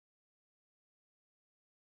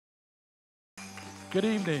Good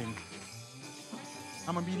evening.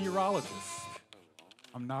 I'm a meteorologist.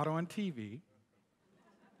 I'm not on TV.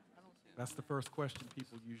 That's the first question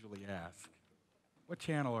people usually ask. What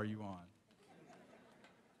channel are you on?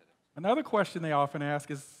 Another question they often ask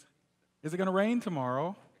is it going to rain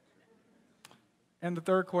tomorrow? And the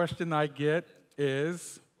third question I get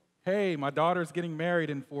is, hey, my daughter's getting married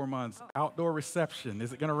in 4 months. Outdoor reception.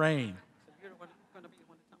 Is it going to rain?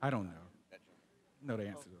 I don't know. No to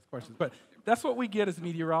answer those questions. But that's what we get as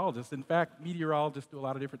meteorologists. In fact, meteorologists do a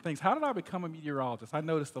lot of different things. How did I become a meteorologist? I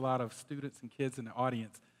noticed a lot of students and kids in the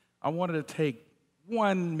audience. I wanted to take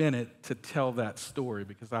 1 minute to tell that story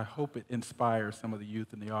because I hope it inspires some of the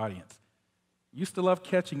youth in the audience. I used to love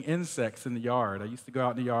catching insects in the yard. I used to go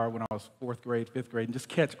out in the yard when I was 4th grade, 5th grade, and just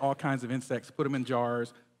catch all kinds of insects, put them in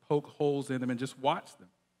jars, poke holes in them, and just watch them.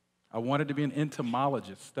 I wanted to be an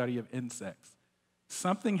entomologist, study of insects.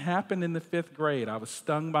 Something happened in the 5th grade. I was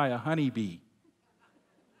stung by a honeybee.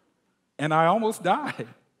 And I almost died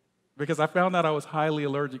because I found out I was highly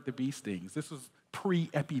allergic to bee stings. This was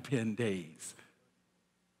pre-EpiPen days.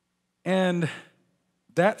 And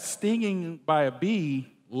that stinging by a bee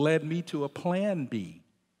led me to a plan B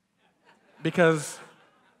because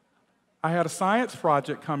I had a science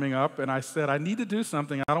project coming up and I said, I need to do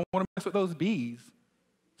something. I don't want to mess with those bees.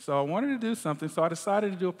 So I wanted to do something, so I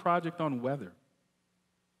decided to do a project on weather.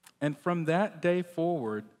 And from that day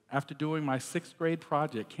forward, after doing my 6th grade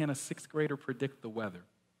project, can a 6th grader predict the weather?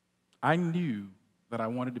 I knew that I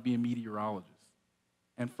wanted to be a meteorologist.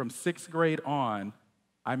 And from 6th grade on,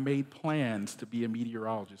 I made plans to be a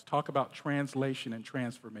meteorologist. Talk about translation and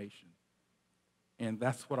transformation. And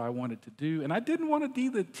that's what I wanted to do. And I didn't want to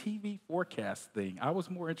do the TV forecast thing. I was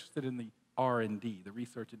more interested in the R&D, the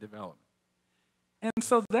research and development. And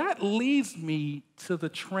so that leads me to the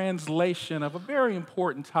translation of a very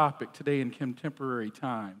important topic today in contemporary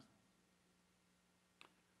times.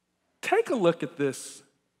 Take a look at this.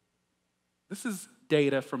 This is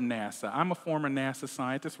data from NASA. I'm a former NASA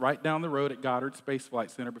scientist right down the road at Goddard Space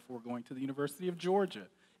Flight Center before going to the University of Georgia.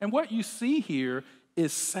 And what you see here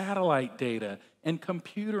is satellite data and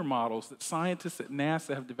computer models that scientists at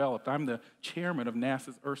NASA have developed. I'm the chairman of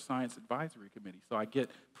NASA's Earth Science Advisory Committee, so I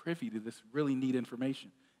get privy to this really neat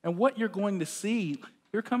information. And what you're going to see,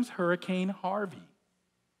 here comes Hurricane Harvey.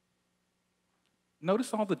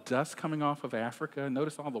 Notice all the dust coming off of Africa.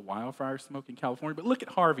 Notice all the wildfire smoke in California. But look at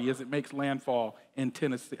Harvey as it makes landfall in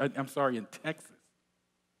in Texas.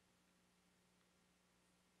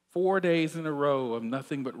 4 days in a row of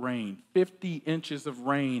nothing but rain. 50 inches of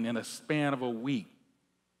rain in a span of a week.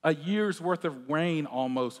 A year's worth of rain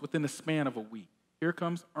almost within the span of a week. Here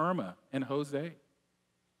comes Irma and Jose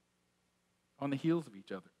on the heels of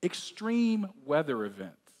each other. Extreme weather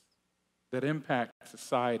events that impact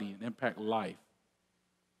society and impact life.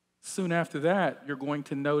 Soon after that, you're going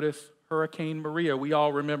to notice Hurricane Maria. We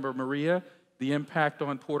all remember Maria, the impact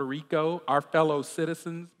on Puerto Rico, our fellow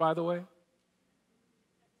citizens, by the way.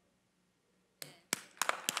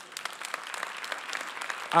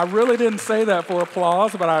 I really didn't say that for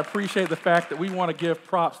applause, but I appreciate the fact that we want to give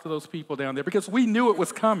props to those people down there because we knew it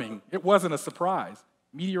was coming. It wasn't a surprise.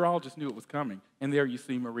 Meteorologists knew it was coming, and there you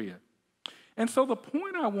see Maria. And so the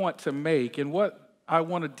point I want to make and what I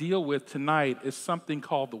want to deal with tonight is something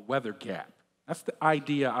called the weather gap. That's the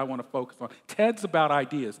idea I want to focus on. TED's about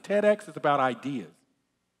ideas. TEDx is about ideas.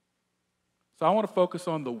 So I want to focus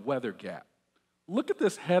on the weather gap. Look at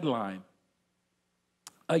this headline.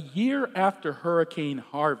 A year after Hurricane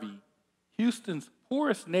Harvey, Houston's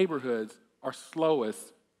poorest neighborhoods are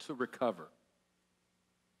slowest to recover.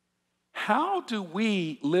 How do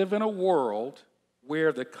we live in a world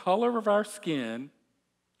where the color of our skin,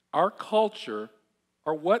 our culture,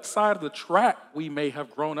 or what side of the track we may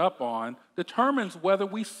have grown up on determines whether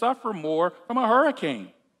we suffer more from a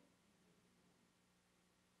hurricane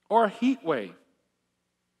or a heat wave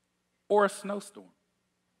or a snowstorm?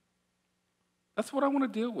 That's what I want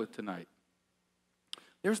to deal with tonight.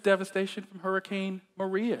 There's devastation from Hurricane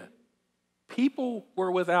Maria. People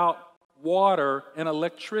were without water and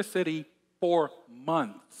electricity for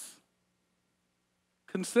months.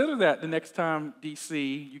 Consider that the next time,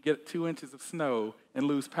 D.C., you get 2 inches of snow and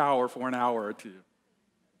lose power for an hour or two.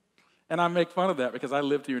 And I make fun of that because I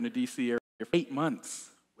lived here in the D.C. area for 8 months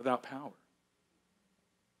without power.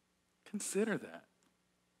 Consider that.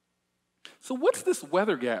 So what's this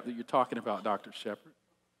weather gap that you're talking about, Dr. Shepard?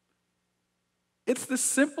 It's the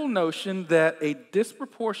simple notion that a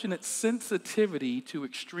disproportionate sensitivity to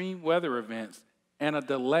extreme weather events and a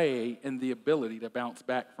delay in the ability to bounce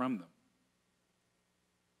back from them.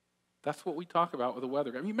 That's what we talk about with a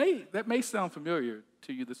weather gap. That may sound familiar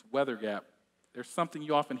to you, this weather gap. there's something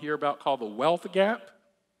you often hear about called the wealth gap.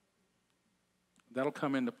 That'll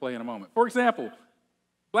come into play in a moment. For example,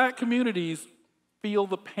 black communities feel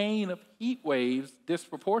the pain of heat waves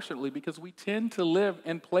disproportionately because we tend to live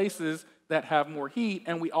in places that have more heat,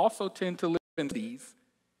 and we also tend to live in cities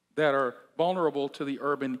that are vulnerable to the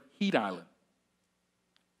urban heat island.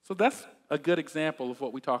 So that's a good example of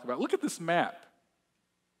what we talk about. Look at this map.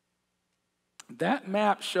 That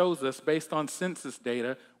map shows us, based on census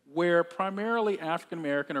data, where primarily African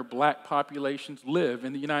American or black populations live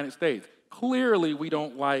in the United States. Clearly, we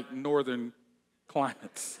don't like northern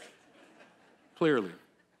climates. Clearly.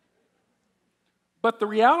 But the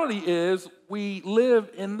reality is we live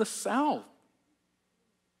in the South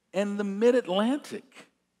and the Mid-Atlantic.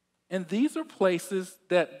 And these are places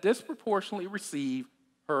that disproportionately receive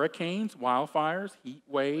hurricanes, wildfires, heat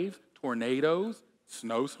waves, tornadoes,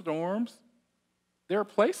 snowstorms. There are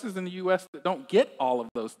places in the U.S. that don't get all of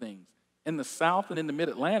those things. In the South and in the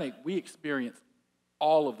Mid-Atlantic, we experience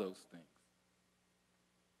all of those things.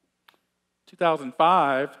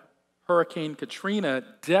 2005, Hurricane Katrina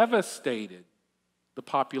devastated the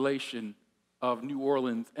population of New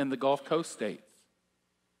Orleans and the Gulf Coast states.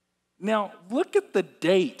 Now, look at the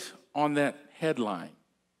date on that headline.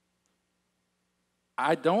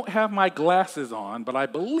 I don't have my glasses on, but I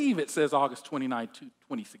believe it says August 29,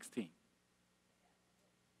 2016.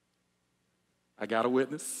 I got a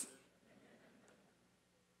witness.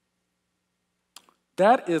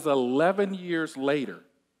 That is 11 years later,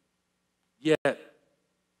 yet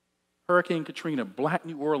Hurricane Katrina, Black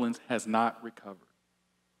New Orleans has not recovered.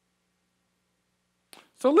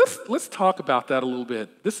 So let's talk about that a little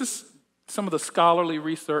bit. This is some of the scholarly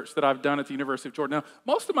research that I've done at the University of Georgia. Now,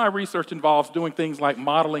 most of my research involves doing things like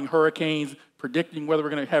modeling hurricanes, predicting whether we're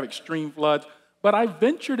going to have extreme floods, but I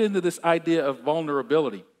ventured into this idea of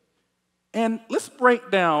vulnerability. And let's break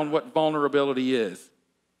down what vulnerability is.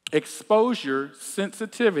 Exposure,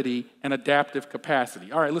 sensitivity, and adaptive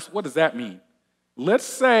capacity. All right, what does that mean? Let's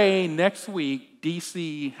say next week,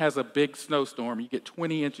 DC has a big snowstorm. You get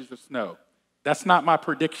 20 inches of snow. That's not my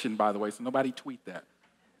prediction, by the way, so nobody tweet that.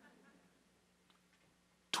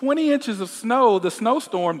 20 inches of snow, the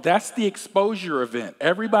snowstorm, that's the exposure event.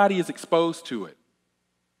 Everybody is exposed to it.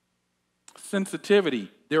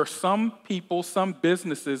 Sensitivity. There are some people, some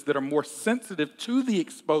businesses that are more sensitive to the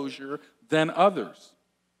exposure than others.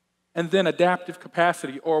 And then adaptive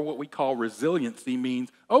capacity, or what we call resiliency, means,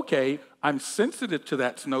 okay, I'm sensitive to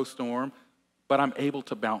that snowstorm, but I'm able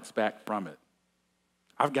to bounce back from it.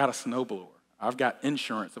 I've got a snowblower. I've got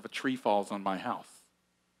insurance if a tree falls on my house.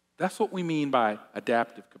 That's what we mean by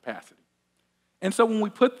adaptive capacity. And so when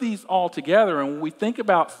we put these all together and when we think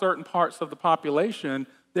about certain parts of the population,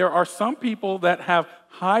 there are some people that have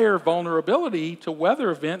higher vulnerability to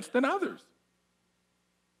weather events than others.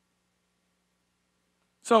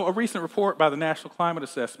 So a recent report by the National Climate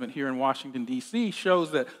Assessment here in Washington, D.C.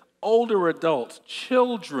 shows that older adults,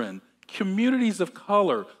 children, communities of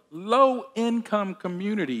color, low-income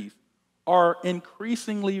communities are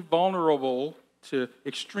increasingly vulnerable to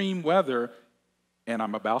extreme weather, and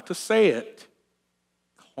I'm about to say it,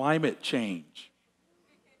 climate change.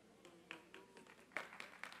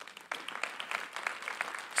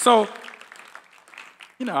 So,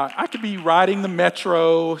 I could be riding the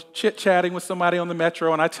metro, chit-chatting with somebody on the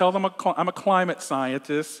metro, and I tell them I'm a climate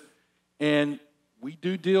scientist, and we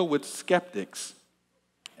do deal with skeptics.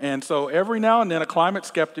 And so every now and then a climate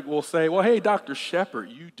skeptic will say, well, hey, Dr. Shepard,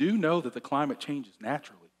 you do know that the climate changes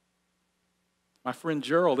naturally. My friend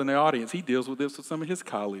Gerald in the audience, he deals with this with some of his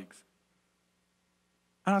colleagues.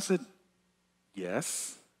 And I said,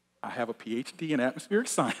 yes, I have a PhD in atmospheric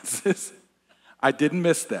sciences. I didn't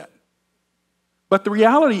miss that. But the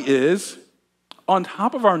reality is, on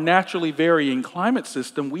top of our naturally varying climate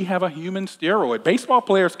system, we have a human steroid. Baseball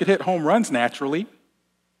players could hit home runs naturally,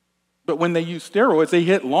 but when they use steroids, they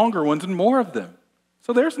hit longer ones and more of them.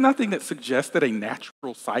 So there's nothing that suggests that a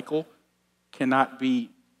natural cycle cannot be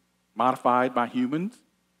modified by humans.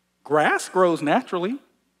 Grass grows naturally,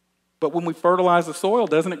 but when we fertilize the soil,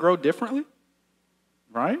 doesn't it grow differently?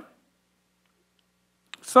 Right?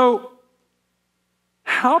 So,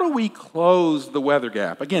 how do we close the weather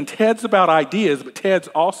gap? Again, TED's about ideas, but TED's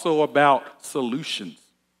also about solutions.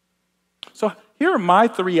 So here are my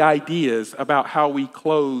 3 ideas about how we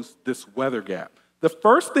close this weather gap. The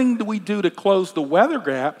first thing that we do to close the weather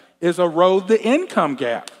gap is erode the income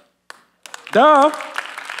gap. Duh.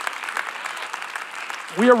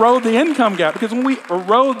 We erode the income gap because when we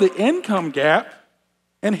erode the income gap,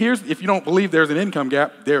 and if you don't believe there's an income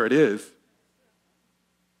gap, there it is.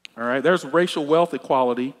 All right, there's racial wealth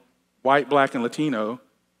equality, white, black, and Latino.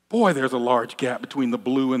 Boy, there's a large gap between the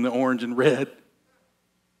blue and the orange and red.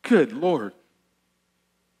 Good Lord.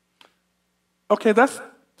 Okay,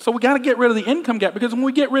 so we got to get rid of the income gap, because when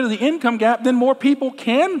we get rid of the income gap, then more people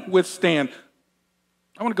can withstand.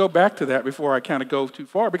 I want to go back to that before I kind of go too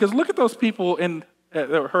far, because look at those people in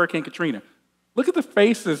Hurricane Katrina. Look at the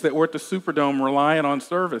faces that were at the Superdome relying on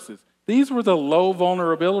services. These were the low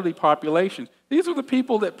vulnerability populations. These were the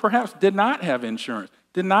people that perhaps did not have insurance,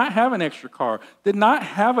 did not have an extra car, did not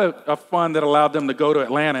have a fund that allowed them to go to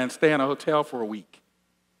Atlanta and stay in a hotel for a week.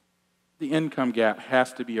 The income gap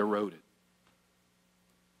has to be eroded.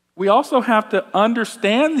 We also have to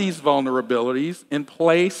understand these vulnerabilities in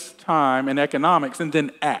place, time, and economics, and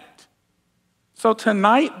then act. So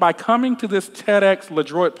tonight, by coming to this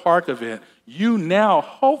TEDxLeDroitPark event, you now,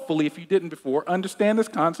 hopefully, if you didn't before, understand this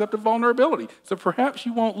concept of vulnerability. So perhaps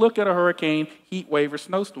you won't look at a hurricane, heat wave, or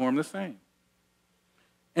snowstorm the same.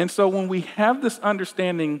 And so when we have this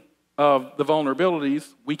understanding of the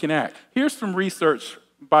vulnerabilities, we can act. Here's some research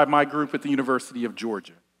by my group at the University of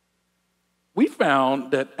Georgia. We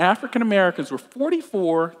found that African Americans were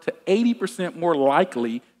 44 to 80% more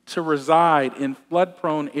likely to reside in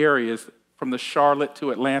flood-prone areas from the Charlotte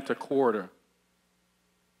to Atlanta corridor.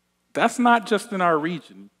 That's not just in our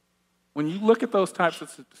region. When you look at those types of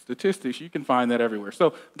statistics, you can find that everywhere.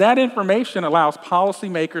 So that information allows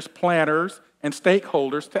policymakers, planners, and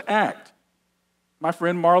stakeholders to act. My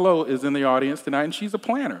friend Marlo is in the audience tonight, and she's a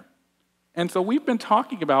planner. And so we've been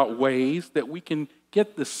talking about ways that we can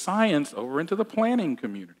get the science over into the planning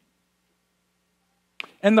community.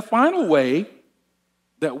 And the final way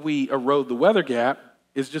that we erode the weather gap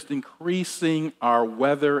is just increasing our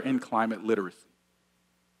weather and climate literacy.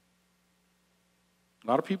 A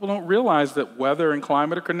lot of people don't realize that weather and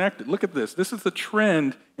climate are connected. Look at this. This is the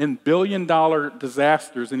trend in billion-dollar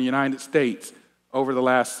disasters in the United States over the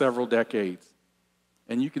last several decades.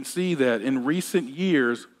 And you can see that in recent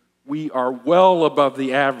years, we are well above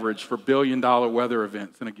the average for billion-dollar weather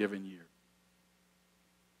events in a given year.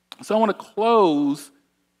 So I want to close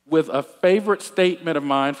with a favorite statement of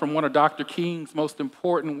mine from one of Dr. King's most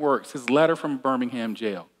important works, his letter from Birmingham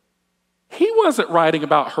jail. He wasn't writing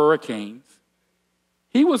about hurricanes.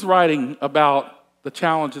 He was writing about the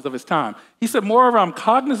challenges of his time. He said, moreover, I'm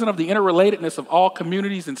cognizant of the interrelatedness of all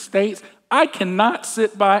communities and states. I cannot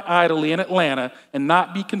sit by idly in Atlanta and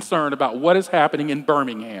not be concerned about what is happening in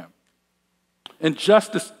Birmingham.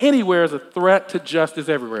 Injustice anywhere is a threat to justice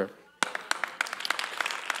everywhere.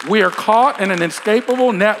 We are caught in an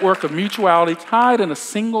inescapable network of mutuality tied in a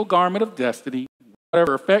single garment of destiny.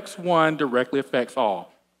 Whatever affects one directly affects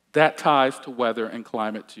all. That ties to weather and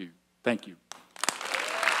climate too. Thank you.